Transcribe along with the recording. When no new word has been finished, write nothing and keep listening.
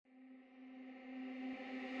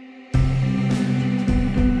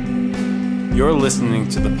You're listening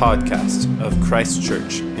to the podcast of Christ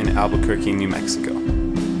Church in Albuquerque, New Mexico.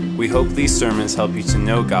 We hope these sermons help you to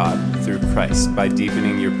know God through Christ by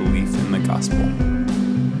deepening your belief in the gospel.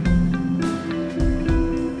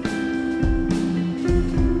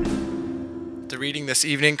 The reading this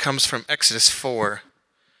evening comes from Exodus 4.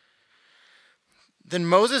 Then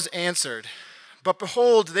Moses answered, "But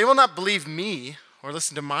behold, they will not believe me or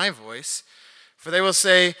listen to my voice, for they will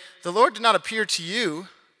say, 'The Lord did not appear to you.'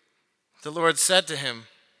 The Lord said to him,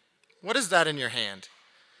 'What is that in your hand?'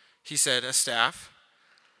 He said, 'A staff.'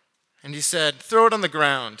 And he said, 'Throw it on the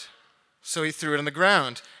ground.' So he threw it on the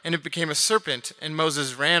ground, and it became a serpent, and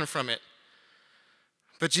Moses ran from it.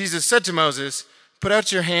 But Jesus said to Moses, 'Put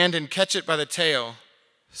out your hand and catch it by the tail.'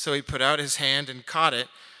 So he put out his hand and caught it,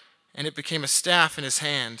 and it became a staff in his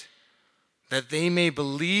hand, that they may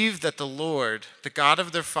believe that the Lord, the God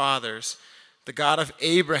of their fathers, the God of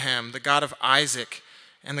Abraham, the God of Isaac,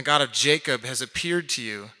 and the God of Jacob has appeared to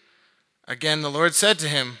you." Again the Lord said to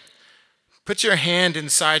him, "Put your hand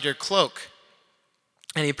inside your cloak."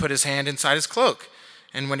 And he put his hand inside his cloak.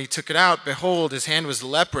 And when he took it out, behold, his hand was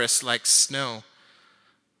leprous like snow.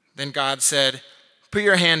 Then God said, "Put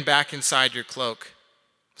your hand back inside your cloak."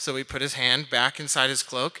 So he put his hand back inside his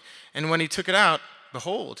cloak, and when he took it out,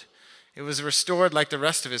 behold, it was restored like the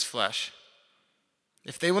rest of his flesh.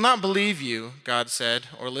 "If they will not believe you," God said,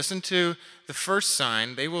 "or listen to the first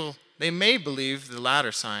sign, they may believe the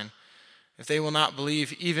latter sign. If they will not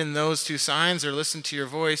believe even those two signs or listen to your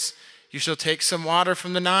voice, you shall take some water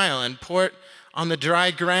from the Nile and pour it on the dry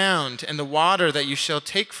ground, and the water that you shall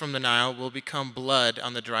take from the Nile will become blood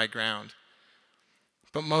on the dry ground."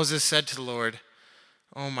 But Moses said to the Lord,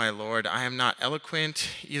 "O my Lord, I am not eloquent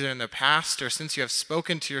either in the past or since you have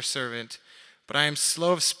spoken to your servant, but I am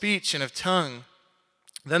slow of speech and of tongue."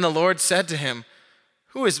 Then the Lord said to him,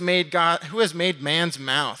 Who has made man's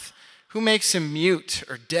mouth? Who makes him mute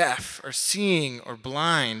or deaf or seeing or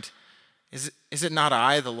blind? Is it not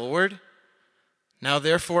I, the Lord? Now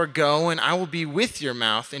therefore go, and I will be with your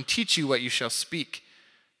mouth and teach you what you shall speak."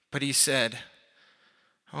 But he said,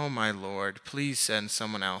 "Oh my Lord, please send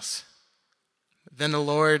someone else." Then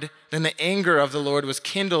the anger of the Lord was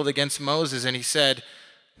kindled against Moses, and he said,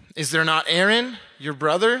 "Is there not Aaron, your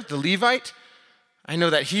brother, the Levite? I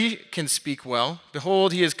know that he can speak well.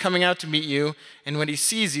 Behold, he is coming out to meet you, and when he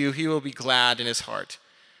sees you, he will be glad in his heart.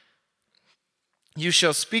 You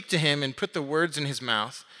shall speak to him and put the words in his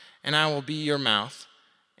mouth, and I will be your mouth,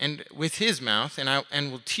 and with his mouth,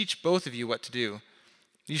 and will teach both of you what to do.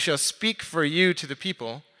 You shall speak for you to the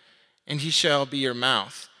people, and he shall be your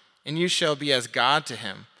mouth, and you shall be as God to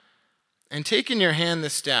him. And take in your hand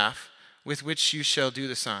the staff with which you shall do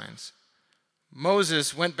the signs."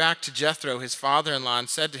 Moses went back to Jethro, his father-in-law, and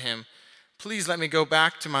said to him, "Please let me go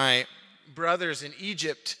back to my brothers in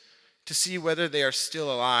Egypt to see whether they are still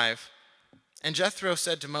alive." And Jethro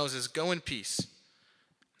said to Moses, "Go in peace."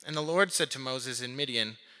 And the Lord said to Moses in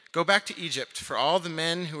Midian, "Go back to Egypt, for all the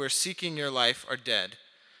men who are seeking your life are dead."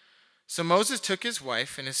 So Moses took his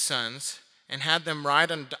wife and his sons and had them ride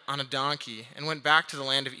on a donkey and went back to the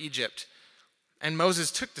land of Egypt. And Moses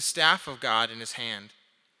took the staff of God in his hand.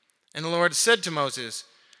 And the Lord said to Moses,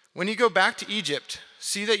 "When you go back to Egypt,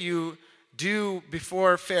 see that you do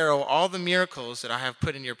before Pharaoh all the miracles that I have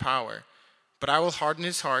put in your power. But I will harden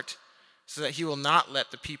his heart so that he will not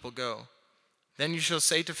let the people go. Then you shall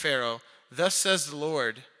say to Pharaoh, 'Thus says the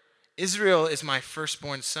Lord, Israel is my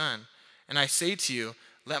firstborn son. And I say to you,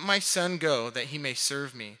 let my son go that he may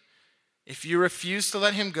serve me. If you refuse to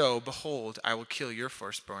let him go, behold, I will kill your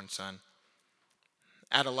firstborn son.'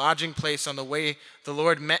 At a lodging place on the way, the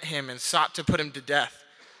Lord met him and sought to put him to death.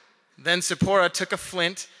 Then Zipporah took a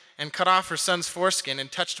flint and cut off her son's foreskin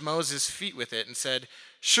and touched Moses' feet with it and said,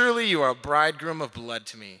 'Surely you are a bridegroom of blood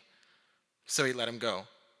to me.' So he let him go.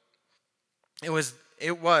 It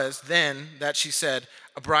was then that she said,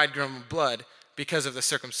 'A bridegroom of blood,' because of the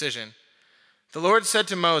circumcision. The Lord said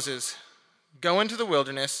to Moses, 'Go into the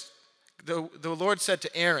wilderness.' The Lord said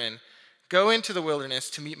to Aaron, 'Go into the wilderness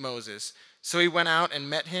to meet Moses.' So he went out and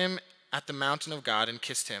met him at the mountain of God and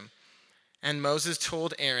kissed him. And Moses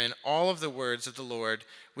told Aaron all of the words of the Lord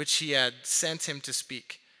which he had sent him to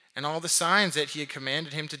speak, and all the signs that he had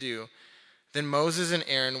commanded him to do. Then Moses and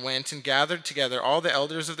Aaron went and gathered together all the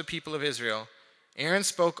elders of the people of Israel. Aaron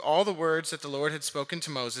spoke all the words that the Lord had spoken to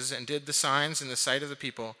Moses and did the signs in the sight of the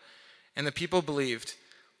people, and the people believed.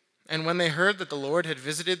 And when they heard that the Lord had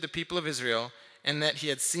visited the people of Israel and that he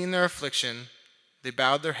had seen their affliction, they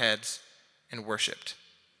bowed their heads and worshipped."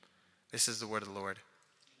 This is the word of the Lord.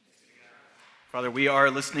 Father, we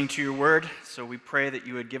are listening to your word, so we pray that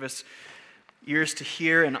you would give us ears to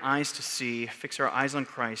hear and eyes to see. Fix our eyes on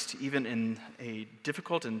Christ, even in a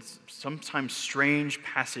difficult and sometimes strange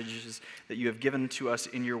passages that you have given to us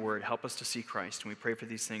in your word. Help us to see Christ, and we pray for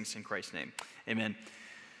these things in Christ's name. Amen.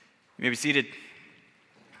 You may be seated.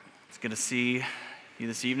 It's good to see you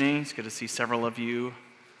this evening. It's good to see several of you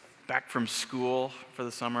back from school for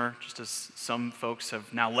the summer, just as some folks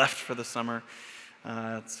have now left for the summer.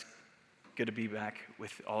 It's good to be back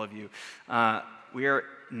with all of you. We are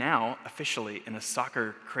now officially in a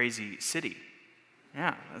soccer-crazy city.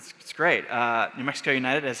 Yeah, it's great. New Mexico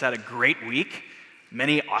United has had a great week,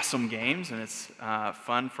 many awesome games, and it's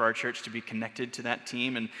fun for our church to be connected to that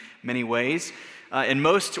team in many ways. In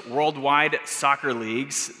most worldwide soccer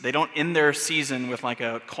leagues, they don't end their season with like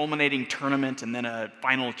a culminating tournament and then a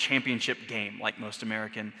final championship game like most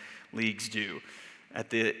American leagues do. At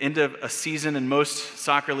the end of a season in most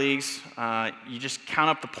soccer leagues, you just count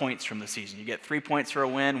up the points from the season. You get 3 points for a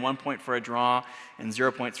win, 1 point for a draw, and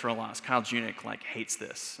 0 points for a loss. Kyle Junick hates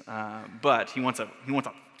this, but he wants a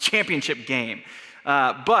championship game.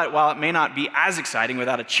 But while it may not be as exciting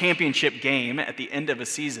without a championship game at the end of a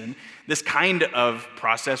season, this kind of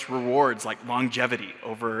process rewards longevity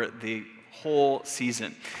over the whole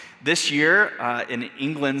season. This year, in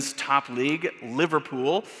England's top league,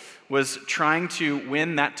 Liverpool was trying to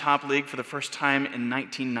win that top league for the first time in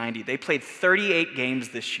 1990. They played 38 games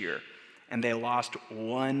this year, and they lost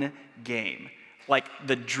 1 game.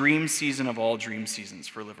 The dream season of all dream seasons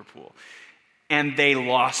for Liverpool. And they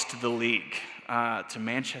lost the league to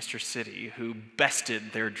Manchester City, who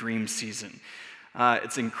bested their dream season.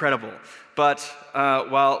 It's incredible. But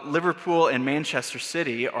while Liverpool and Manchester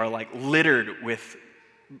City are littered with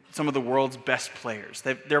some of the world's best players,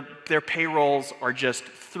 their payrolls are just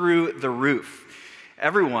through the roof.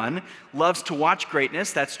 Everyone loves to watch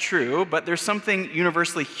greatness, that's true, but there's something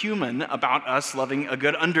universally human about us loving a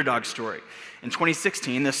good underdog story. In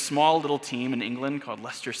 2016, this small little team in England called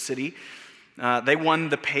Leicester City, they won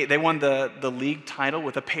the league title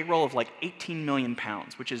with a payroll of 18 million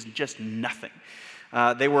pounds, which is just nothing.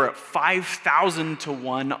 They were 5,000 to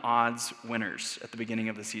 1 odds winners at the beginning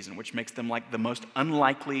of the season, which makes them the most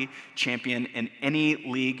unlikely champion in any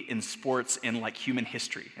league in sports in human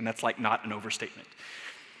history, and that's not an overstatement.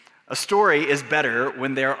 A story is better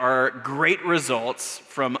when there are great results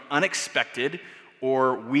from unexpected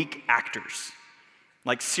or weak actors.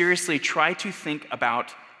 Seriously, try to think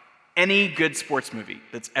about any good sports movie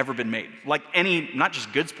that's ever been made. Any, not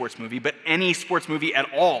just good sports movie, but any sports movie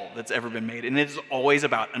at all that's ever been made. And it is always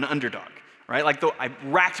about an underdog, right? I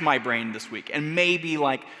racked my brain this week, and maybe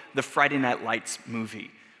the Friday Night Lights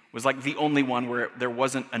movie was the only one where there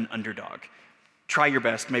wasn't an underdog. Try your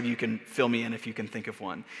best. Maybe you can fill me in if you can think of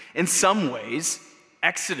one. In some ways,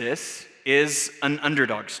 Exodus is an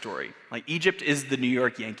underdog story. Egypt is the New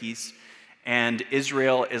York Yankees, and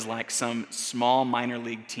Israel is some small minor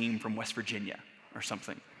league team from West Virginia or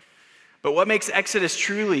something. But what makes Exodus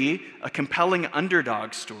truly a compelling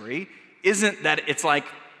underdog story isn't that it's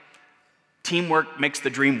teamwork makes the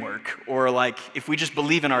dream work, or if we just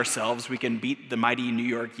believe in ourselves, we can beat the mighty New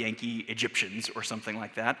York Yankee Egyptians or something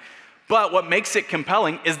like that. But what makes it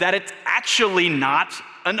compelling is that it's actually not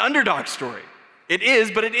an underdog story. It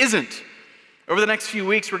is, but it isn't. Over the next few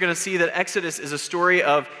weeks, we're going to see that Exodus is a story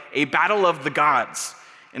of a battle of the gods,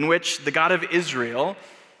 in which the God of Israel,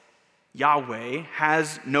 Yahweh,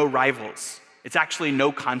 has no rivals. It's actually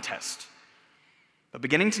no contest. But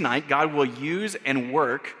beginning tonight, God will use and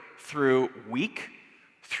work through weak,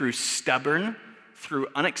 through stubborn, through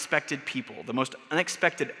unexpected people, the most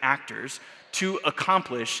unexpected actors, to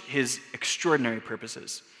accomplish his extraordinary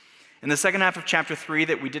purposes. In the second half of chapter 3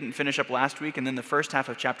 that we didn't finish up last week, and then the first half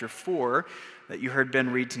of chapter 4 that you heard Ben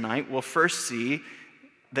read tonight, we'll first see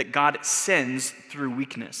that God sends through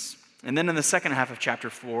weakness. And then in the second half of chapter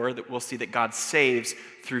 4, that we'll see that God saves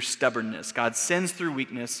through stubbornness. God sends through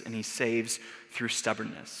weakness, and he saves through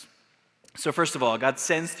stubbornness. So first of all, God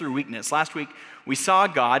sends through weakness. Last week, we saw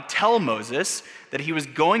God tell Moses that he was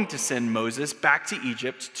going to send Moses back to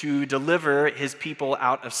Egypt to deliver his people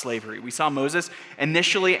out of slavery. We saw Moses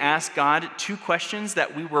initially ask God 2 questions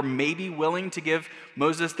that we were maybe willing to give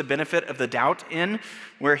Moses the benefit of the doubt in,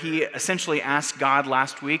 where he essentially asked God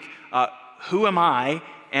last week, who am I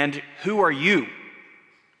and who are you?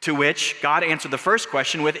 To which God answered the first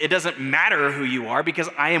question with, it doesn't matter who you are because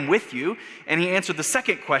I am with you. And he answered the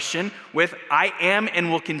second question with, I am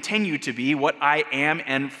and will continue to be what I am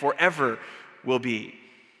and forever will be.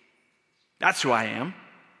 That's who I am.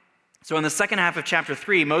 So in the second half of chapter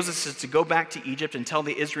 3, Moses is to go back to Egypt and tell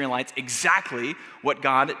the Israelites exactly what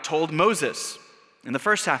God told Moses. in the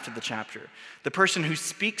first half of the chapter. The person who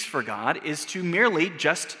speaks for God is to merely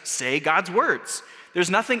just say God's words. There's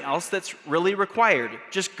nothing else that's really required.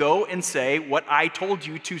 Just go and say what I told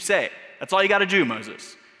you to say. That's all you got to do,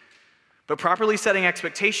 Moses. But properly setting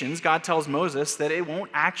expectations, God tells Moses that it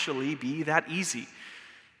won't actually be that easy.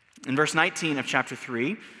 In verse 19 of chapter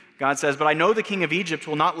 3, God says, "But I know the king of Egypt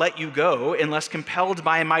will not let you go unless compelled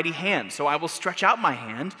by a mighty hand. So I will stretch out my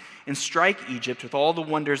hand and strike Egypt with all the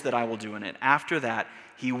wonders that I will do in it. After that,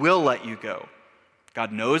 he will let you go."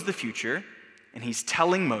 God knows the future, and he's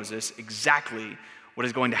telling Moses exactly what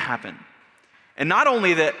is going to happen. And not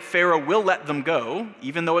only that Pharaoh will let them go,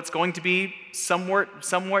 even though it's going to be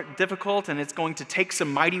somewhat difficult and it's going to take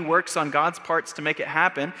some mighty works on God's parts to make it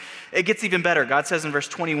happen, it gets even better. God says in verse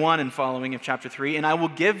 21 and following of chapter 3, "And I will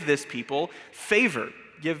give this people favor,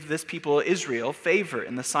 give this people Israel favor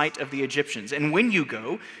in the sight of the Egyptians. And when you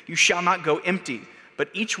go, you shall not go empty, but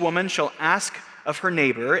each woman shall ask of her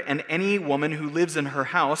neighbor and any woman who lives in her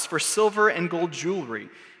house for silver and gold jewelry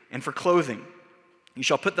and for clothing. You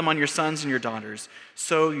shall put them on your sons and your daughters,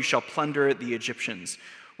 so you shall plunder the Egyptians."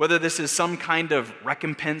 Whether this is some kind of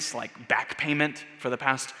recompense like back payment for the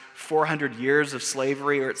past 400 years of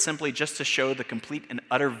slavery, or it's simply just to show the complete and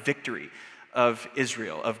utter victory of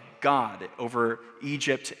Israel, of God over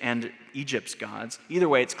Egypt and Egypt's gods. Either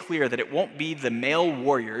way, it's clear that it won't be the male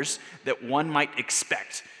warriors that one might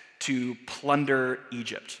expect to plunder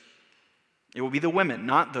Egypt. It will be the women,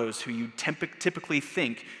 not those who you typically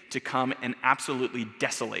think to come and absolutely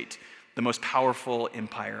desolate the most powerful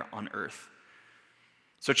empire on earth.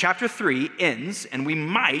 So chapter 3 ends, and we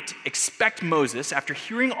might expect Moses, after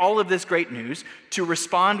hearing all of this great news, to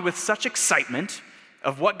respond with such excitement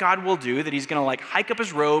of what God will do that he's going to hike up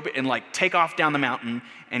his robe and take off down the mountain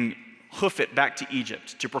and hoof it back to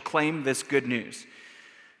Egypt to proclaim this good news.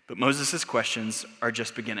 But Moses' questions are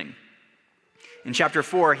just beginning. In chapter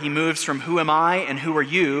 4, he moves from "who am I and who are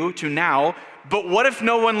you" to now, "but what if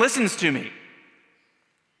no one listens to me?"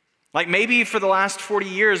 Maybe for the last 40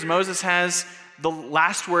 years, Moses has the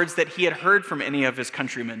last words that he had heard from any of his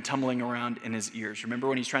countrymen tumbling around in his ears. Remember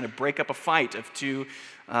when he's trying to break up a fight of two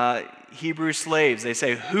Hebrew slaves? They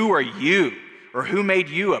say, "Who are you?" or "Who made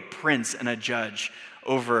you a prince and a judge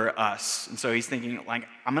over us?" And so he's thinking,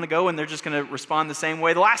 I'm going to go and they're just going to respond the same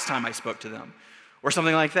way the last time I spoke to them, or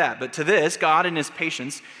something like that. But to this, God in his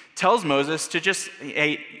patience tells Moses to just,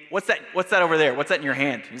 "Hey, what's that over there? What's that in your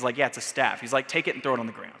hand?" He's like, "Yeah, it's a staff." He's like, "Take it and throw it on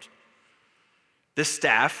the ground." This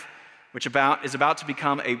staff, which is about to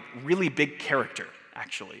become a really big character,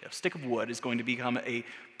 actually. A stick of wood is going to become a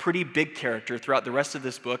pretty big character throughout the rest of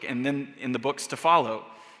this book and then in the books to follow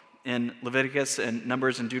in Leviticus and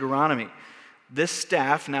Numbers and Deuteronomy. This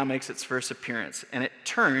staff now makes its first appearance, and it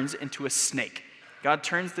turns into a snake. God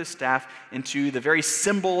turns this staff into the very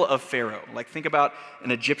symbol of Pharaoh. Think about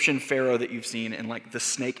an Egyptian Pharaoh that you've seen in the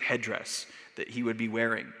snake headdress that he would be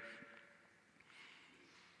wearing.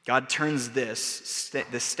 God turns this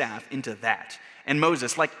staff into that. And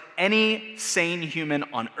Moses, like any sane human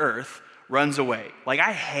on earth, runs away.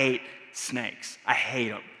 I hate snakes. I hate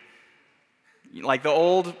them. The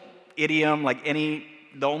old idiom,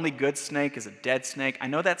 the only good snake is a dead snake. I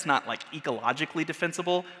know that's not ecologically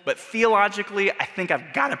defensible, but theologically, I think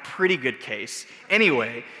I've got a pretty good case.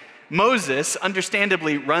 Anyway, Moses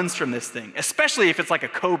understandably runs from this thing, especially if it's like a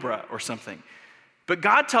cobra or something. But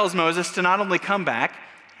God tells Moses to not only come back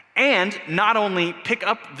and not only pick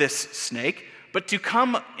up this snake, but to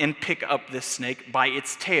come and pick up this snake by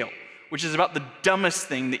its tail, which is about the dumbest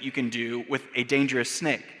thing that you can do with a dangerous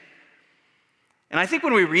snake. And I think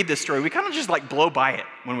when we read this story, we kind of just blow by it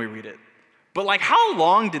when we read it. But how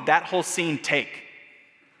long did that whole scene take?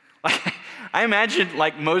 I imagine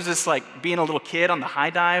Moses being a little kid on the high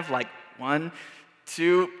dive, 1,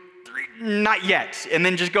 2, 3, not yet. And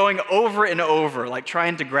then just going over and over,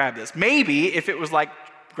 trying to grab this. Maybe if it was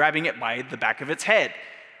grabbing it by the back of its head.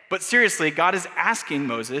 But seriously, God is asking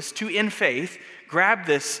Moses to, in faith, grab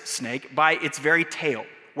this snake by its very tail,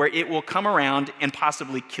 where it will come around and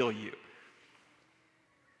possibly kill you.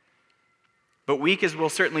 But weak as we'll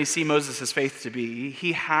certainly see Moses' faith to be,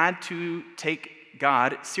 he had to take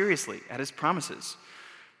God seriously at his promises,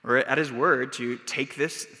 or at his word to take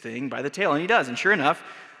this thing by the tail. And he does. And sure enough,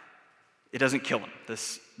 it doesn't kill him.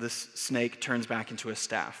 This snake turns back into a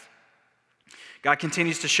staff. God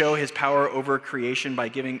continues to show his power over creation by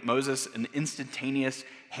giving Moses an instantaneous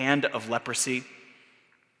hand of leprosy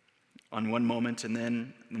on one moment, and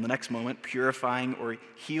then in the next moment, purifying or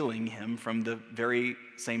healing him from the very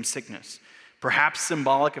same sickness. Perhaps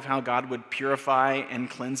symbolic of how God would purify and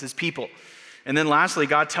cleanse his people And then lastly,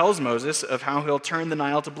 God tells Moses of how he'll turn the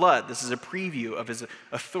Nile to blood. This is a preview of his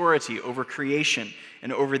authority over creation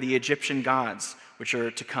and over the Egyptian gods, which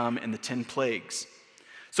are to come in the 10 plagues.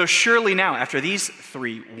 So surely now, after these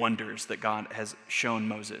 3 wonders that God has shown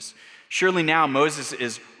Moses, surely now Moses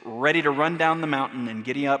is ready to run down the mountain and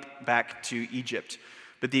getting up back to Egypt.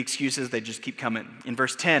 But the excuses, they just keep coming. In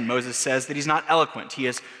verse 10, Moses says that he's not eloquent. He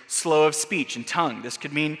is slow of speech and tongue. This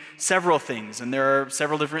could mean several things, and there are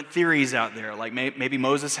several different theories out there, like maybe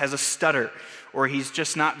Moses has a stutter, or he's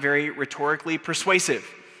just not very rhetorically persuasive,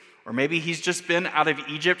 or maybe he's just been out of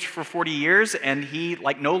Egypt for 40 years and he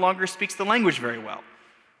no longer speaks the language very well.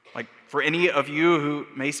 Like for any of you who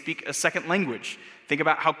may speak a second language, think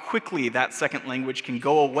about how quickly that second language can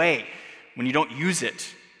go away when you don't use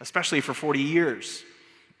it, especially for 40 years.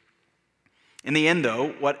 In the end, though,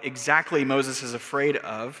 what exactly Moses is afraid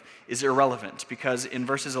of is irrelevant, because in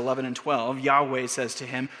verses 11 and 12, Yahweh says to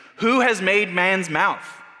him, "Who has made man's mouth?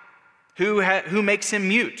 Who makes him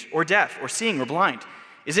mute or deaf or seeing or blind?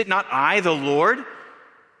 Is it not I, the Lord?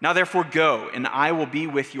 Now therefore go, and I will be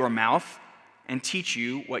with your mouth and teach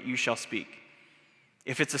you what you shall speak."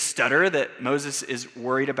 If it's a stutter that Moses is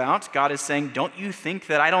worried about, God is saying, don't you think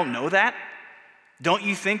that I don't know that? Don't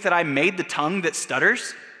you think that I made the tongue that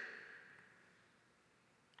stutters?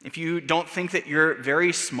 If you don't think that you're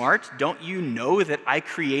very smart, don't you know that I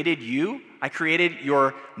created you? I created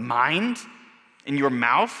your mind and your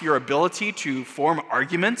mouth, your ability to form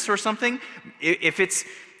arguments or something. If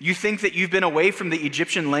you think that you've been away from the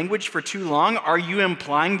Egyptian language for too long, are you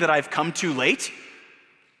implying that I've come too late?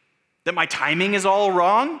 That my timing is all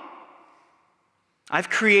wrong? I've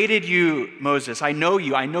created you, Moses. I know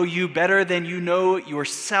you better than you know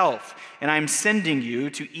yourself. And I'm sending you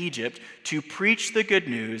to Egypt to preach the good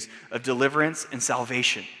news of deliverance and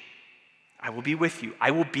salvation. I will be with you.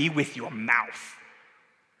 I will be with your mouth.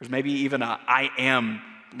 There's maybe even a I am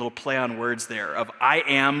little play on words there of I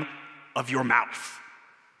am of your mouth.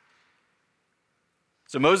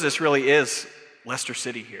 So Moses really is Leicester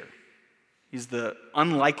City here. He's the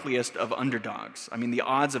unlikeliest of underdogs. I mean, the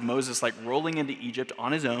odds of Moses rolling into Egypt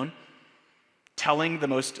on his own, telling the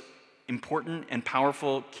most important and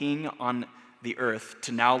powerful king on the earth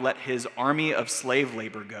to now let his army of slave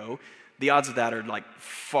labor go, the odds of that are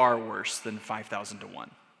far worse than 5,000 to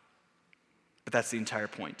 1. But that's the entire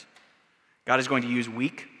point. God is going to use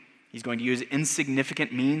weak, he's going to use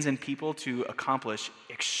insignificant means and people to accomplish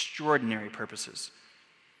extraordinary purposes.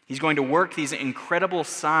 He's going to work these incredible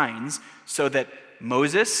signs so that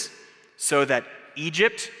Moses, so that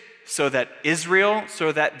Egypt, so that Israel,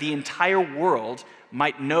 so that the entire world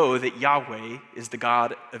might know that Yahweh is the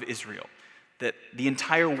God of Israel, that the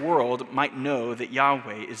entire world might know that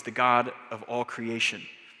Yahweh is the God of all creation.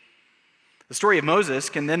 The story of Moses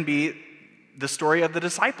can then be the story of the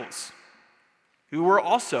disciples, who were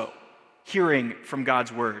also hearing from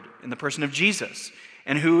God's word in the person of Jesus,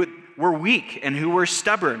 and who were weak and who were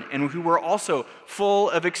stubborn and who were also full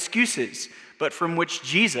of excuses, but from which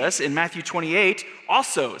Jesus in Matthew 28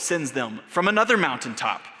 also sends them from another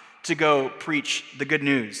mountaintop to go preach the good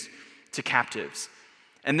news to captives.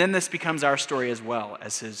 And then this becomes our story as well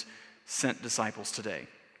as his sent disciples today.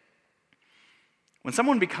 When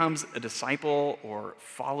someone becomes a disciple or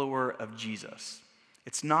follower of Jesus,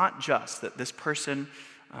 it's not just that this person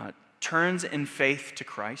turns in faith to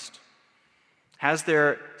Christ, has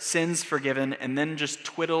their sins forgiven, and then just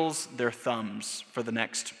twiddles their thumbs for the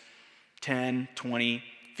next 10, 20,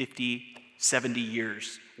 50, 70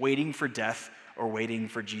 years, waiting for death or waiting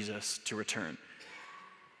for Jesus to return.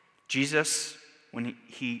 Jesus, when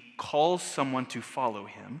he calls someone to follow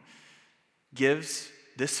him, gives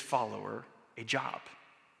this follower a job.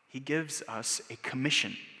 He gives us a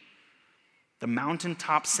commission. The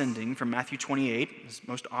mountaintop sending from Matthew 28, is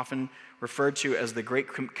most often referred to as the Great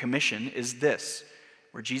Commission, is this,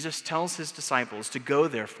 where Jesus tells his disciples to go,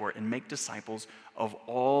 therefore, and make disciples of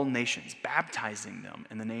all nations, baptizing them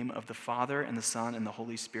in the name of the Father and the Son and the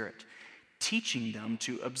Holy Spirit, teaching them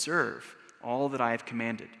to observe all that I have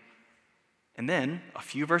commanded. And then, a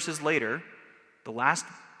few verses later, the last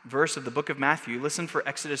verse of the book of Matthew, listen for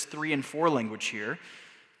Exodus 3 and 4 language here.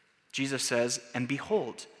 Jesus says, "And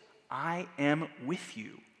behold, I am with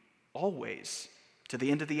you always to the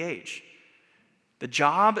end of the age." The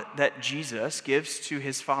job that Jesus gives to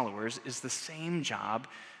his followers is the same job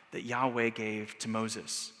that Yahweh gave to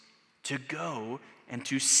Moses, to go and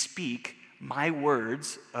to speak my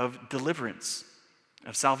words of deliverance,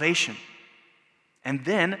 of salvation, and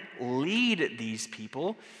then lead these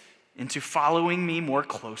people into following me more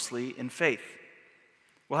closely in faith.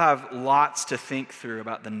 We'll have lots to think through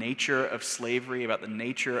about the nature of slavery, about the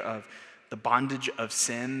nature of the bondage of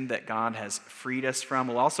sin that God has freed us from.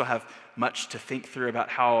 We'll also have much to think through about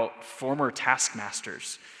how former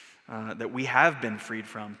taskmasters that we have been freed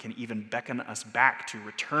from can even beckon us back to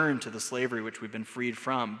return to the slavery which we've been freed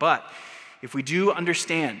from. But if we do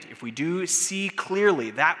understand, if we do see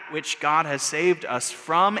clearly that which God has saved us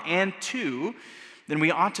from and to, then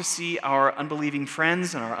we ought to see our unbelieving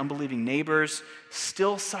friends and our unbelieving neighbors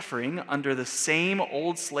still suffering under the same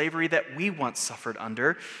old slavery that we once suffered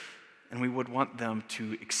under, and we would want them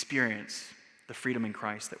to experience the freedom in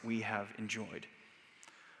Christ that we have enjoyed.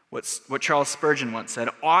 What Charles Spurgeon once said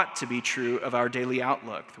ought to be true of our daily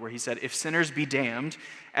outlook, where he said, if sinners be damned,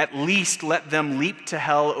 at least let them leap to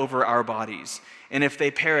hell over our bodies. And if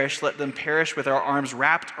they perish, let them perish with our arms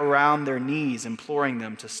wrapped around their knees, imploring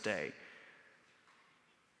them to stay.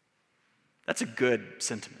 That's a good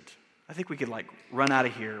sentiment. I think we could run out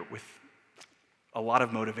of here with a lot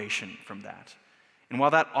of motivation from that. And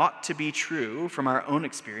while that ought to be true from our own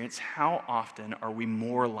experience, how often are we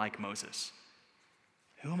more like Moses?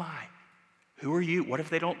 Who am I? Who are you? What if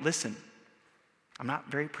they don't listen? I'm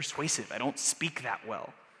not very persuasive. I don't speak that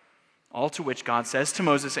well. All to which God says to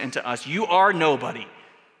Moses and to us, you are nobody,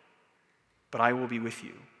 but I will be with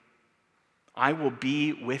you. I will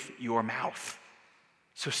be with your mouth.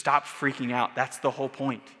 So stop freaking out. That's the whole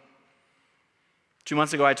point. 2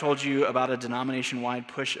 months ago, I told you about a denomination-wide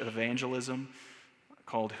push of evangelism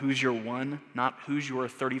called Who's Your One? Not who's your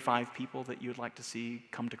 35 people that you would like to see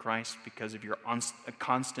come to Christ because of your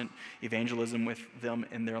constant evangelism with them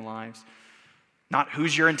in their lives. Not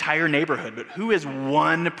who's your entire neighborhood, but who is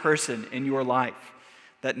one person in your life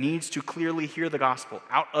that needs to clearly hear the gospel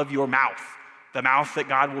out of your mouth, the mouth that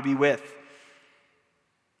God will be with.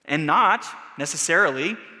 And not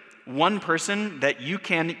necessarily one person that you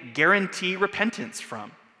can guarantee repentance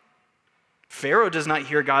from. Pharaoh does not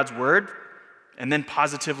hear God's word and then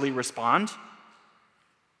positively respond.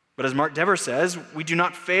 But as Mark Dever says, we do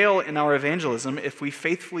not fail in our evangelism if we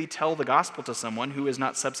faithfully tell the gospel to someone who is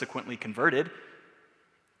not subsequently converted.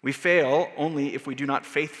 We fail only if we do not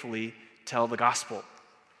faithfully tell the gospel.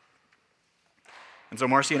 And so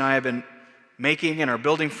Marcy and I have been making and are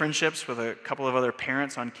building friendships with a couple of other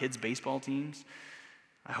parents on kids' baseball teams.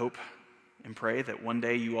 I hope and pray that one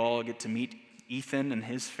day you all get to meet Ethan and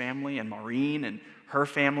his family and Maureen and her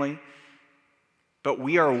family. But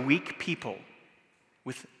we are weak people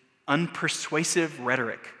with unpersuasive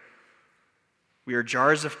rhetoric. We are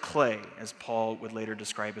jars of clay, as Paul would later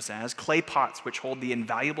describe us as, clay pots which hold the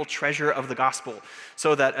invaluable treasure of the gospel,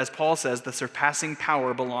 so that, as Paul says, the surpassing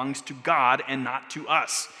power belongs to God and not to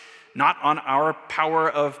us, not on our power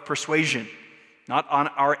of persuasion, not on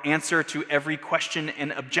our answer to every question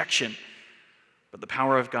and objection, but the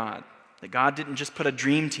power of God. That God didn't just put a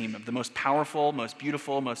dream team of the most powerful, most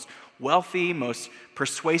beautiful, most wealthy, most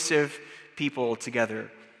persuasive people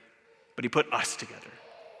together, but he put us together,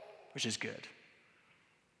 which is good.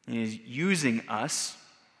 And he's using us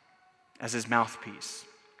as his mouthpiece.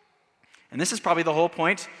 And this is probably the whole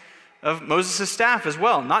point of Moses' staff as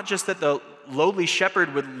well. Not just that the lowly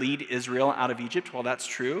shepherd would lead Israel out of Egypt, well, that's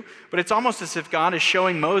true, but it's almost as if God is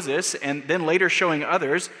showing Moses and then later showing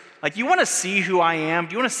others, you want to see who I am?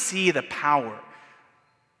 Do you want to see the power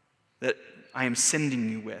that I am sending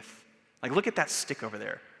you with? Look at that stick over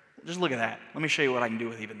there. Just look at that. Let me show you what I can do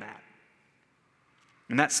with even that.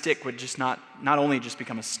 And that stick would just not only just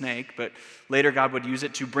become a snake, but later God would use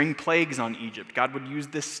it to bring plagues on Egypt. God would use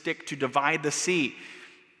this stick to divide the sea.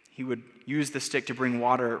 He would use the stick to bring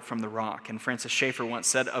water from the rock. And Francis Schaeffer once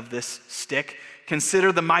said of this stick,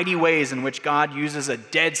 consider the mighty ways in which God uses a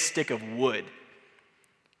dead stick of wood.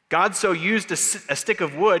 God so used a stick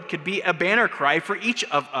of wood could be a banner cry for each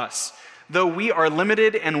of us. Though we are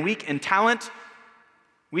limited and weak in talent,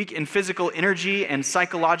 weak in physical energy and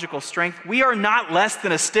psychological strength, we are not less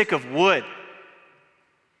than a stick of wood.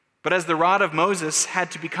 But as the rod of Moses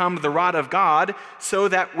had to become the rod of God, so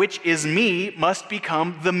that which is me must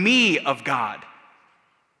become the me of God.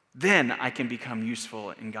 Then I can become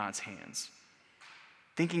useful in God's hands.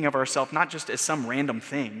 Thinking of ourselves not just as some random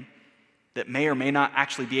thing that may or may not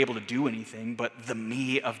actually be able to do anything, but the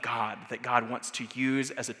me of God that God wants to use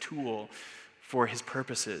as a tool for his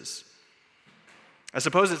purposes. I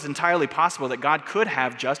suppose it's entirely possible that God could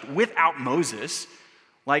have just, without Moses,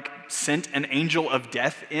 sent an angel of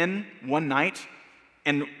death in one night,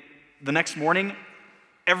 and the next morning,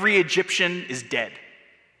 every Egyptian is dead.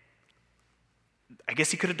 I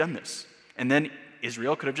guess he could have done this. And then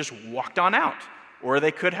Israel could have just walked on out, or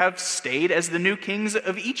they could have stayed as the new kings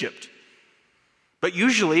of Egypt. But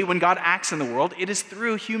usually, when God acts in the world, it is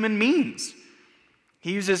through human means.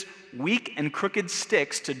 He uses weak and crooked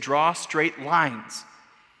sticks to draw straight lines.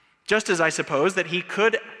 Just as I suppose that he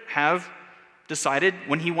could have decided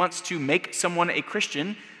when he wants to make someone a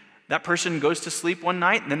Christian, that person goes to sleep one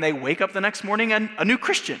night and then they wake up the next morning and a new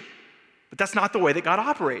Christian. But that's not the way that God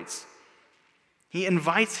operates. He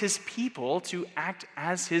invites his people to act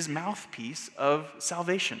as his mouthpiece of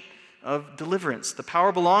salvation, of deliverance. The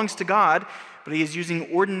power belongs to God, but he is using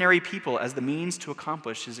ordinary people as the means to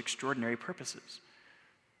accomplish his extraordinary purposes.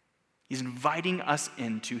 He's inviting us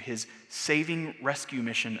into his saving rescue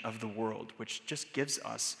mission of the world, which just gives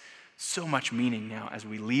us so much meaning now as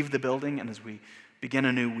we leave the building and as we begin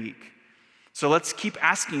a new week. So let's keep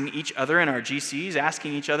asking each other in our GCs,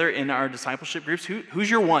 asking each other in our discipleship groups, who's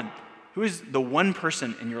your one? Who is the one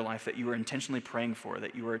person in your life that you are intentionally praying for,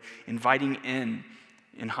 that you are inviting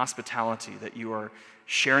in hospitality, that you are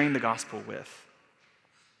sharing the gospel with?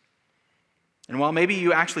 And while maybe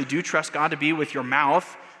you actually do trust God to be with your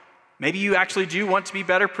mouth, maybe you actually do want to be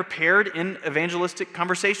better prepared in evangelistic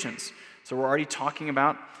conversations. So we're already talking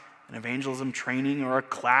about an evangelism training or a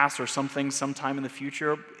class or something sometime in the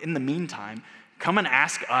future. In the meantime, come and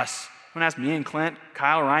ask us. Come and ask me and Clint,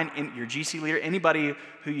 Kyle, Ryan, your GC leader, anybody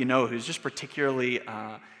who you know who's just particularly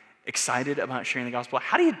excited about sharing the gospel.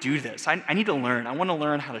 How do you do this? I need to learn. I want to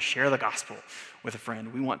learn how to share the gospel with a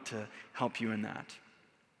friend. We want to help you in that.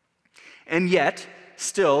 And yet,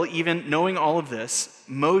 still, even knowing all of this,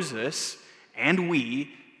 Moses and we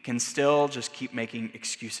can still just keep making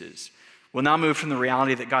excuses. We'll now move from the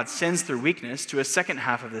reality that God sends through weakness to a second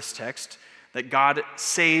half of this text, that God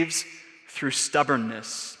saves through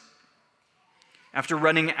stubbornness. After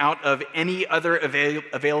running out of any other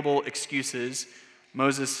available excuses,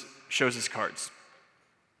 Moses shows his cards.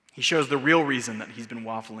 He shows the real reason that he's been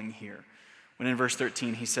waffling here. When in verse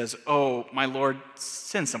 13 he says, "Oh, my Lord,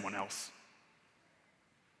 send someone else."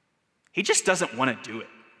 He just doesn't want to do it.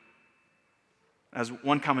 As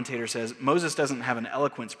one commentator says, Moses doesn't have an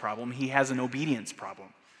eloquence problem, he has an obedience problem.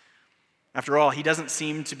 After all, he doesn't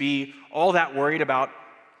seem to be all that worried about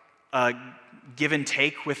give and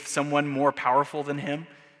take with someone more powerful than him.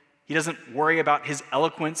 He doesn't worry about his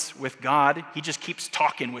eloquence with God. He just keeps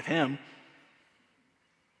talking with him.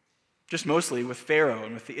 Just mostly with Pharaoh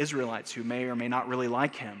and with the Israelites who may or may not really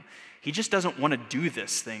like him. He just doesn't want to do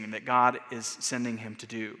this thing that God is sending him to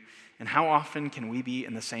do. And how often can we be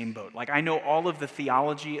in the same boat? Like, I know all of the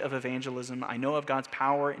theology of evangelism. I know of God's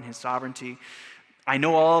power and his sovereignty. I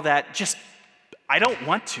know all of that. Just, I don't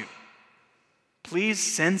want to. Please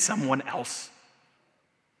send someone else.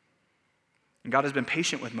 And God has been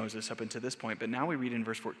patient with Moses up until this point, but now we read in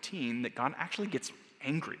verse 14 that God actually gets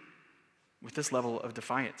angry with this level of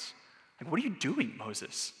defiance. Like, what are you doing,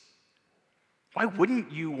 Moses? Why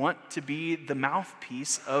wouldn't you want to be the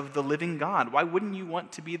mouthpiece of the living God? Why wouldn't you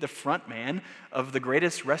want to be the front man of the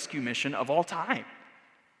greatest rescue mission of all time?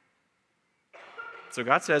 So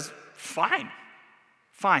God says, fine.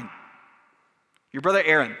 Your brother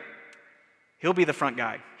Aaron, he'll be the front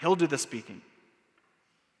guy. He'll do the speaking.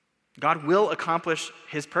 God will accomplish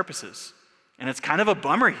his purposes. And it's kind of a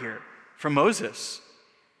bummer here for Moses.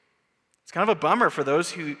 It's kind of a bummer for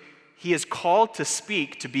those who he is called to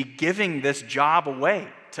speak, to be giving this job away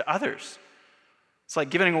to others. It's like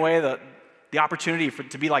giving away the opportunity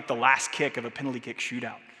to be like the last kick of a penalty kick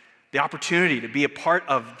shootout. The opportunity to be a part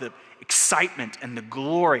of the excitement and the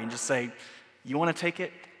glory and just say, you want to take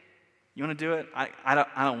it? You want to do it? I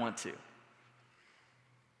don't want to.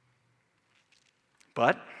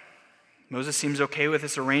 But Moses seems okay with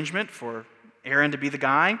this arrangement for Aaron to be the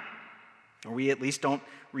guy, or we at least don't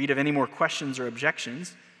read of any more questions or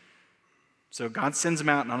objections. So God sends him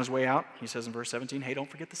out, and on his way out, he says in verse 17, hey, don't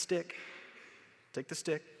forget the stick. Take the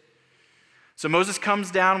stick. So Moses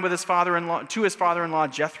comes down with his father-in-law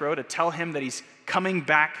Jethro to tell him that he's coming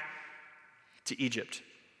back to Egypt.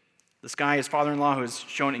 This guy, his father-in-law, who has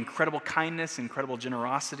shown incredible kindness, incredible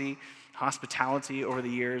generosity, hospitality over the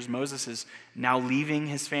years. Moses is now leaving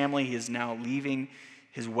his family. He is now leaving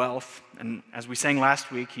his wealth. And as we sang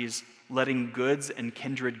last week, he's letting goods and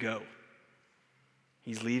kindred go.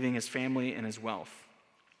 He's leaving his family and his wealth.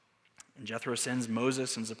 And Jethro sends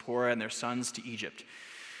Moses and Zipporah and their sons to Egypt.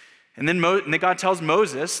 And then God tells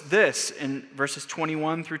Moses this in verses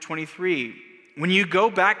 21 through 23. When you go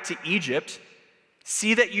back to Egypt,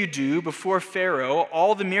 see that you do before Pharaoh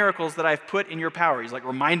all the miracles that I've put in your power. He's like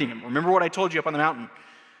reminding him, remember what I told you up on the mountain.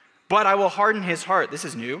 But I will harden his heart, this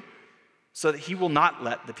is new, so that he will not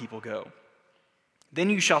let the people go. Then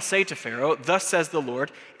you shall say to Pharaoh, thus says the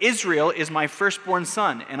Lord, Israel is my firstborn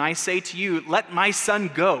son, and I say to you, let my son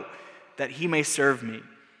go, that he may serve me.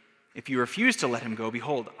 If you refuse to let him go,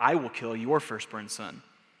 behold, I will kill your firstborn son.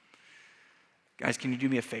 Guys, can you do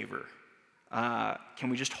me a favor? Can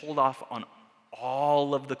we just hold off on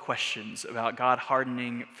all of the questions about God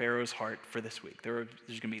hardening Pharaoh's heart for this week. There's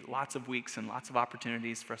going to be lots of weeks and lots of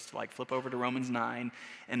opportunities for us to flip over to Romans 9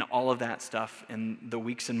 and all of that stuff in the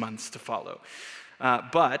weeks and months to follow.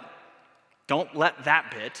 But don't let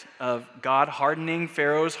that bit of God hardening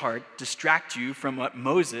Pharaoh's heart distract you from what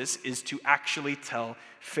Moses is to actually tell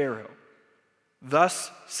Pharaoh. Thus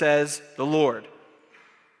says the Lord,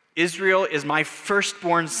 Israel is my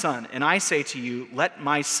firstborn son, and I say to you, let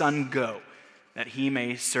my son go, that he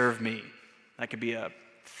may serve me. That could be a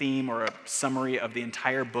theme or a summary of the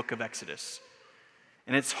entire book of Exodus.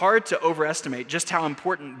 And it's hard to overestimate just how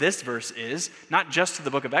important this verse is, not just to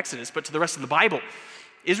the book of Exodus, but to the rest of the Bible.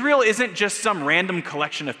 Israel isn't just some random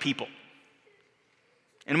collection of people.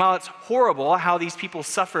 And while it's horrible how these people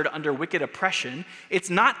suffered under wicked oppression, it's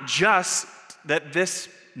not just that this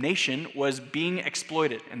nation was being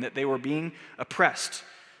exploited and that they were being oppressed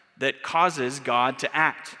that causes God to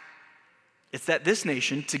act. It's that this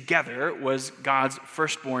nation together was God's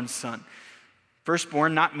firstborn son.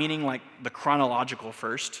 Firstborn not meaning like the chronological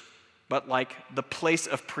first, but like the place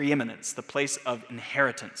of preeminence, the place of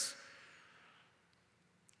inheritance.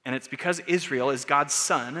 And it's because Israel is God's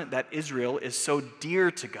son that Israel is so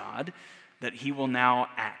dear to God that he will now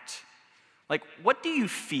act. What do you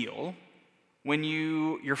feel when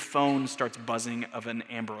your phone starts buzzing of an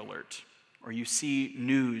Amber Alert, or you see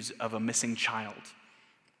news of a missing child?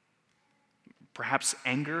 Perhaps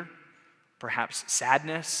anger, perhaps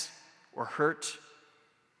sadness or hurt.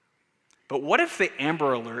 But what if the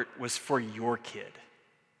Amber Alert was for your kid?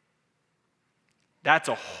 That's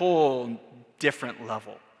a whole different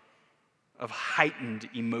level of heightened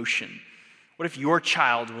emotion. What if your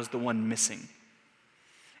child was the one missing?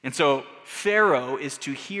 And so Pharaoh is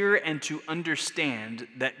to hear and to understand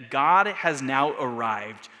that God has now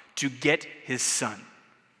arrived to get his son.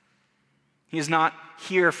 He is not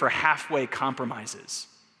here for halfway compromises,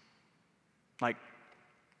 like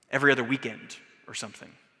every other weekend or something.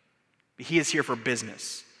 But he is here for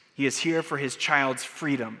business. He is here for his child's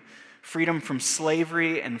freedom from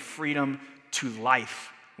slavery and freedom to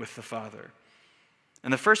life with the Father.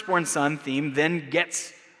 And the firstborn son theme then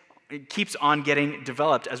keeps on getting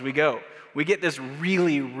developed as we go. We get this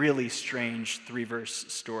really, really strange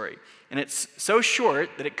 3-verse story. And it's so short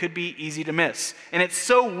that it could be easy to miss. And it's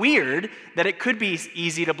so weird that it could be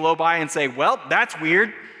easy to blow by and say, well, that's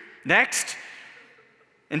weird. Next.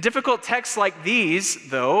 And difficult texts like these,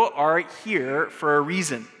 though, are here for a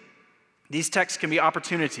reason. These texts can be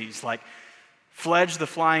opportunities like Fledge the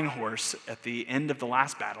flying horse at the end of the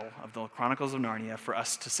last battle of the Chronicles of Narnia for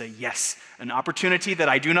us to say, yes, an opportunity that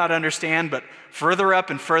I do not understand, but further up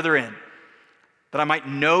and further in, that I might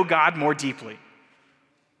know God more deeply,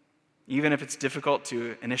 even if it's difficult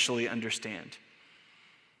to initially understand.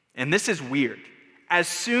 And this is weird. As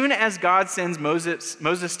soon as God sends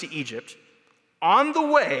Moses to Egypt, on the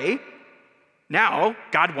way, now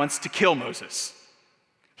God wants to kill Moses.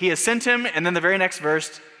 He has sent him, and then the very next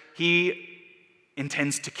verse, he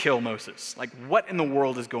intends to kill Moses. What in the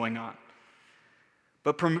world is going on?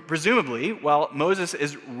 But presumably, while Moses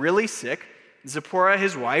is really sick, Zipporah,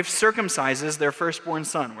 his wife, circumcises their firstborn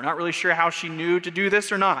son. We're not really sure how she knew to do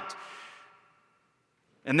this or not.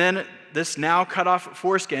 And then this now cut off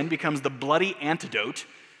foreskin becomes the bloody antidote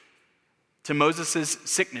to Moses'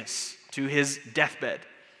 sickness, to his deathbed.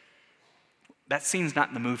 That scene's not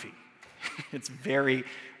in the movie. It's very,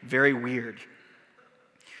 very weird.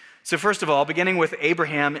 So first of all, beginning with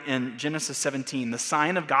Abraham in Genesis 17, the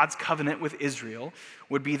sign of God's covenant with Israel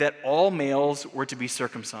would be that all males were to be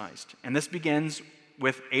circumcised. And this begins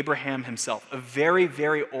with Abraham himself, a very,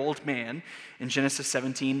 very old man in Genesis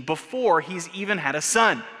 17, before he's even had a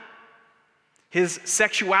son. His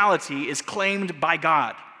sexuality is claimed by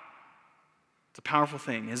God. It's a powerful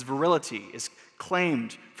thing. His virility is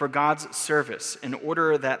claimed for God's service in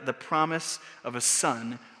order that the promise of a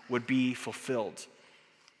son would be fulfilled.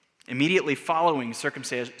 Immediately following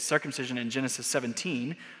circumcision in Genesis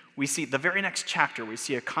 17, we see the very next chapter, we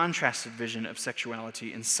see a contrasted vision of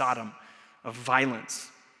sexuality in Sodom, of violence.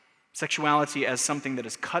 Sexuality as something that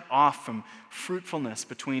is cut off from fruitfulness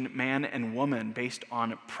between man and woman based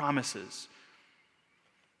on promises.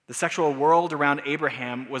 The sexual world around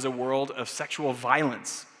Abraham was a world of sexual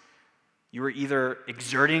violence. You were either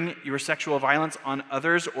exerting your sexual violence on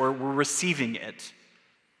others or were receiving it.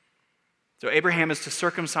 So Abraham is to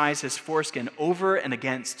circumcise his foreskin over and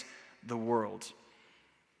against the world.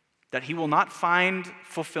 That he will not find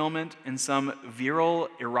fulfillment in some virile,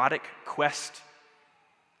 erotic quest,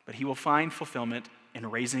 but he will find fulfillment in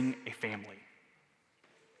raising a family.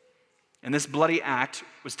 And this bloody act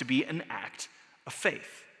was to be an act of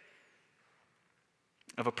faith,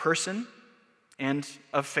 of a person and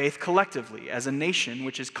of faith collectively as a nation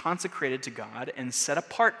which is consecrated to God and set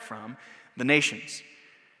apart from the nations.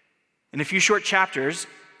 In a few short chapters,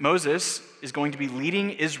 Moses is going to be leading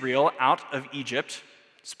Israel out of Egypt.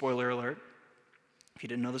 Spoiler alert, if you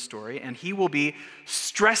didn't know the story. And he will be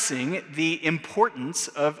stressing the importance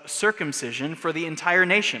of circumcision for the entire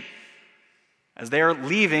nation. As they are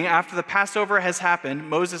leaving after the Passover has happened,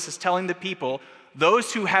 Moses is telling the people,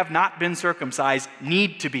 those who have not been circumcised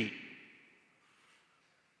need to be.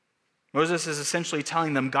 Moses is essentially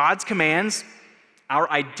telling them God's commands, our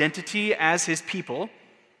identity as his people,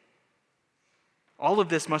 all of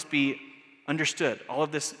this must be understood. All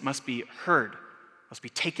of this must be heard, must be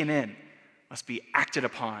taken in, must be acted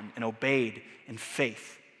upon and obeyed in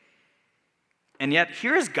faith. And yet,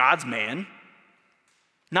 here is God's man,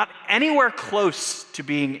 not anywhere close to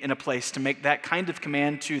being in a place to make that kind of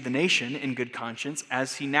command to the nation in good conscience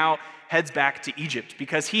as he now heads back to Egypt,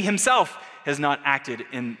 because he himself has not acted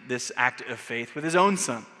in this act of faith with his own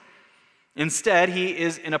son. Instead, he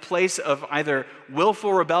is in a place of either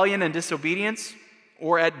willful rebellion and disobedience,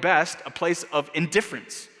 or at best, a place of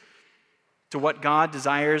indifference to what God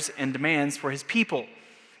desires and demands for his people.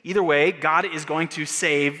 Either way, God is going to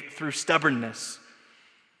save through stubbornness.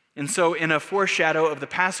 And so, in a foreshadow of the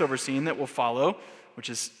Passover scene that will follow, which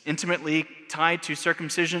is intimately tied to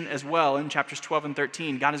circumcision as well in chapters 12 and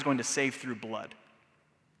 13, God is going to save through blood.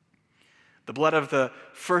 The blood of the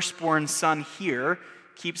firstborn son here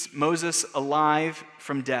keeps Moses alive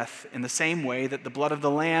from death in the same way that the blood of the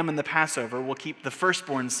lamb in the Passover will keep the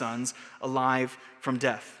firstborn sons alive from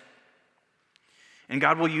death. And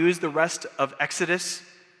God will use the rest of Exodus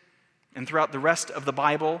and throughout the rest of the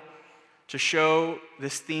Bible to show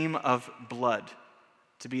this theme of blood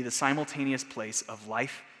to be the simultaneous place of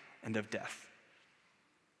life and of death.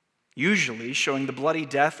 Usually showing the bloody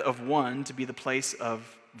death of one to be the place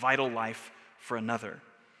of vital life for another.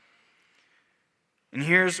 And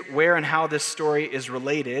here's where and how this story is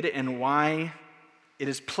related and why it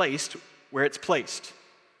is placed where it's placed.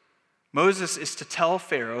 Moses is to tell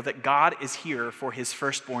Pharaoh that God is here for his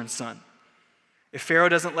firstborn son. If Pharaoh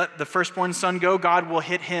doesn't let the firstborn son go, God will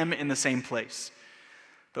hit him in the same place.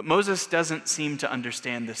 But Moses doesn't seem to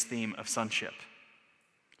understand this theme of sonship.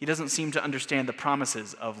 He doesn't seem to understand the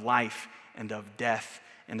promises of life and of death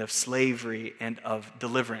and of slavery and of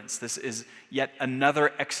deliverance. This is yet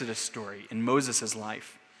another Exodus story in Moses'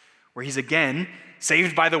 life, where he's again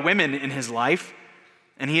saved by the women in his life,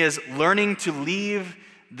 and he is learning to leave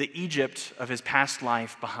the Egypt of his past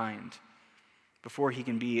life behind before he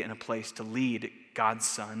can be in a place to lead God's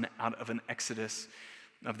son out of an exodus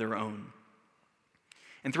of their own.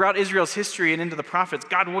 And throughout Israel's history and into the prophets,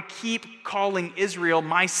 God will keep calling Israel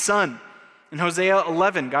my son. In Hosea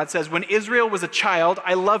 11, God says, when Israel was a child,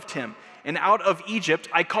 I loved him, and out of Egypt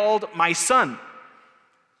I called my son.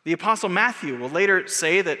 The Apostle Matthew will later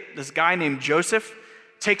say that this guy named Joseph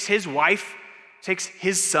takes his wife, takes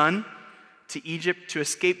his son to Egypt to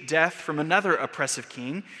escape death from another oppressive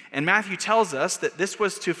king. And Matthew tells us that this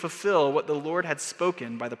was to fulfill what the Lord had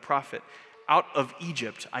spoken by the prophet. Out of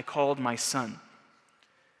Egypt I called my son.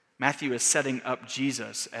 Matthew is setting up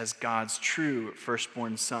Jesus as God's true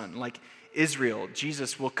firstborn son. Like Israel,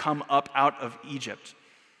 Jesus will come up out of Egypt.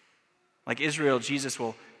 Like Israel, Jesus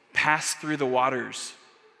will pass through the waters,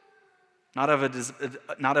 not of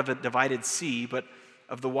a divided sea, but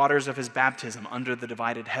of the waters of his baptism under the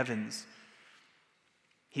divided heavens.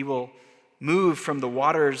 He will move from the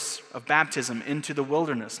waters of baptism into the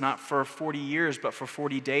wilderness, not for 40 years, but for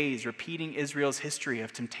 40 days, repeating Israel's history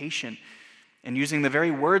of temptation and using the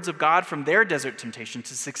very words of God from their desert temptation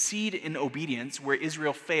to succeed in obedience where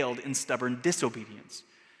Israel failed in stubborn disobedience.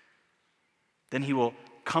 Then he will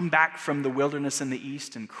come back from the wilderness in the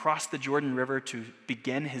east and cross the Jordan River to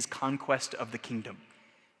begin his conquest of the kingdom.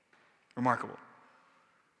 Remarkable.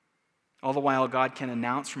 All the while, God can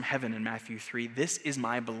announce from heaven in Matthew 3, this is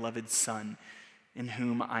my beloved son in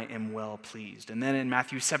whom I am well pleased. And then in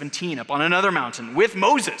Matthew 17, up on another mountain with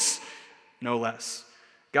Moses, no less,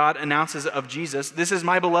 God announces of Jesus, this is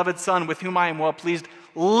my beloved son with whom I am well pleased.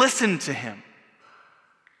 Listen to him.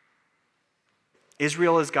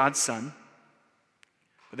 Israel is God's son,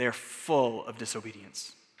 but they are full of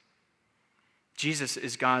disobedience. Jesus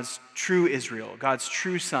is God's true Israel, God's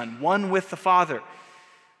true son, one with the Father.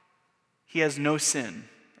 He has no sin.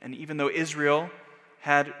 And even though Israel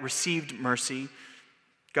had received mercy,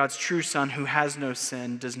 God's true son, who has no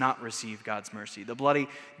sin, does not receive God's mercy. The bloody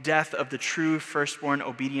death of the true firstborn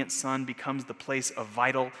obedient son becomes the place of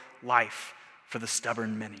vital life for the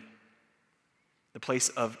stubborn many, the place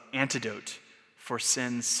of antidote for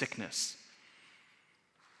sin's sickness.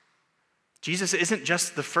 Jesus isn't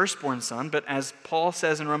just the firstborn son, but as Paul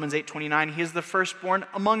says in Romans 8:29, he is the firstborn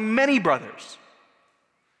among many brothers.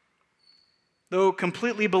 Though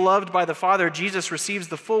completely beloved by the Father, Jesus receives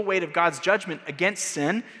the full weight of God's judgment against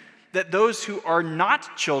sin, that those who are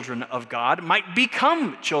not children of God might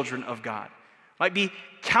become children of God, might be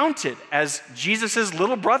counted as Jesus'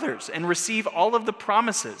 little brothers and receive all of the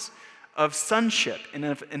promises of sonship and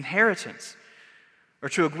of inheritance. Or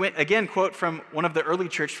to again quote from one of the early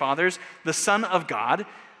church fathers, the Son of God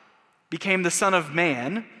became the Son of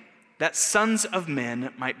Man, that sons of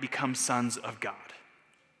men might become sons of God.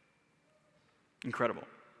 Incredible.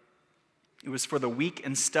 It was for the weak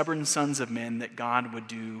and stubborn sons of men that God would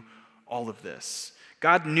do all of this.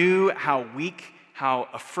 God knew how weak, how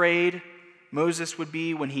afraid Moses would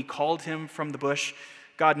be when he called him from the bush.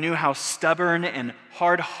 God knew how stubborn and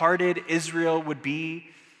hard-hearted Israel would be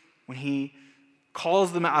when he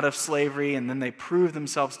calls them out of slavery and then they prove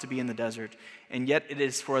themselves to be in the desert. And yet it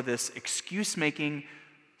is for this excuse-making,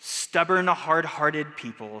 stubborn, hard-hearted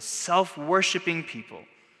people, self-worshiping people,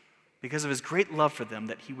 because of his great love for them,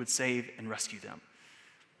 that he would save and rescue them.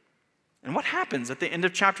 And what happens at the end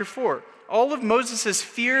of chapter 4? All of Moses'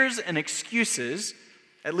 fears and excuses,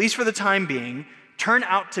 at least for the time being, turn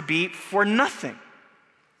out to be for nothing.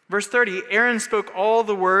 Verse 30, Aaron spoke all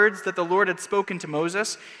the words that the Lord had spoken to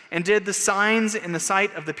Moses and did the signs in the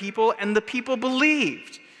sight of the people, and the people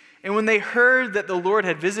believed. And when they heard that the Lord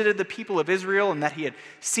had visited the people of Israel and that he had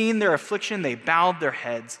seen their affliction, they bowed their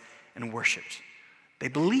heads and worshiped. They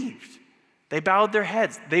believed. They bowed their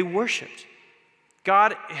heads. They worshiped.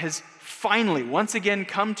 God has finally, once again,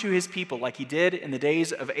 come to his people like he did in the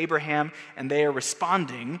days of Abraham, and they are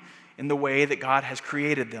responding in the way that God has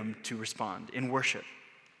created them to respond, in worship.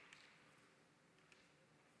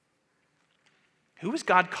 Who is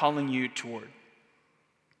God calling you toward?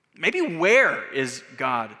 Maybe where is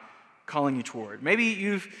God calling you toward? Maybe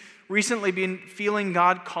you've recently been feeling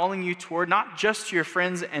God calling you toward not just your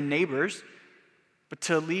friends and neighbors, but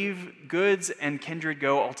to leave goods and kindred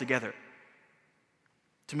go altogether.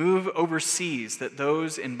 To move overseas that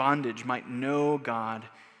those in bondage might know God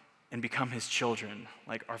and become his children,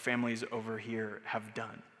 like our families over here have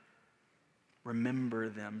done. Remember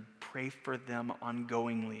them, pray for them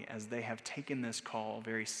ongoingly as they have taken this call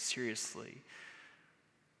very seriously.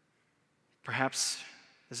 Perhaps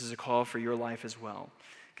this is a call for your life as well.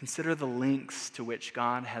 Consider the lengths to which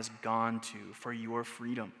God has gone to for your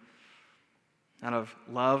freedom. Out of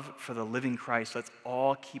love for the living Christ, let's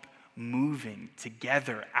all keep moving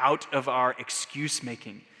together out of our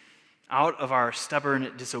excuse-making, out of our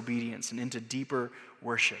stubborn disobedience, and into deeper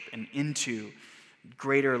worship, and into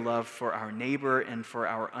greater love for our neighbor and for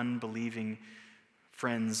our unbelieving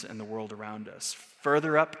friends and the world around us.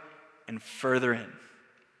 Further up and further in,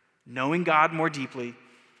 knowing God more deeply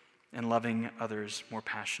and loving others more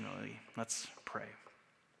passionately. Let's pray.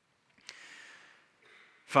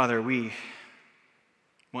 Father, we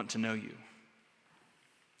want to know you.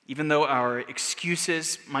 Even though our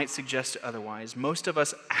excuses might suggest otherwise, most of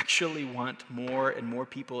us actually want more and more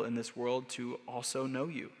people in this world to also know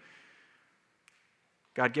you.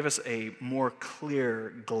 God, give us a more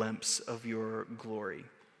clear glimpse of your glory.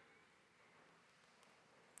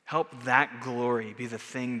 Help that glory be the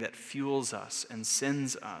thing that fuels us and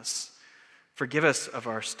sends us. Forgive us of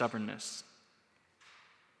our stubbornness.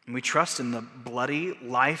 And we trust in the bloody,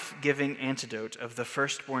 life-giving antidote of the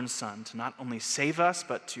firstborn Son to not only save us,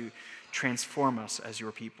 but to transform us as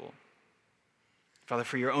your people. Father,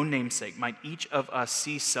 for your own name's sake, might each of us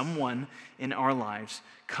see someone in our lives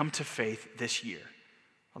come to faith this year.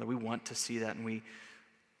 Father, we want to see that, and we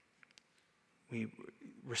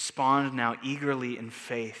respond now eagerly in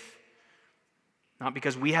faith, not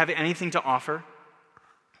because we have anything to offer,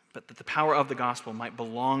 but that the power of the gospel might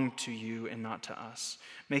belong to you and not to us.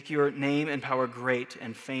 Make your name and power great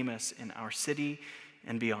and famous in our city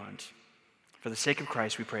and beyond. For the sake of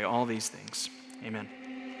Christ, we pray all these things. Amen.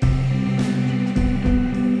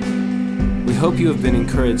 We hope you have been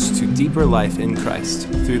encouraged to deeper life in Christ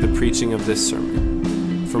through the preaching of this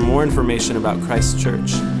sermon. For more information about Christ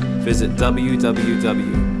Church, visit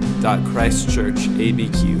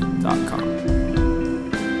www.christchurchabq.com.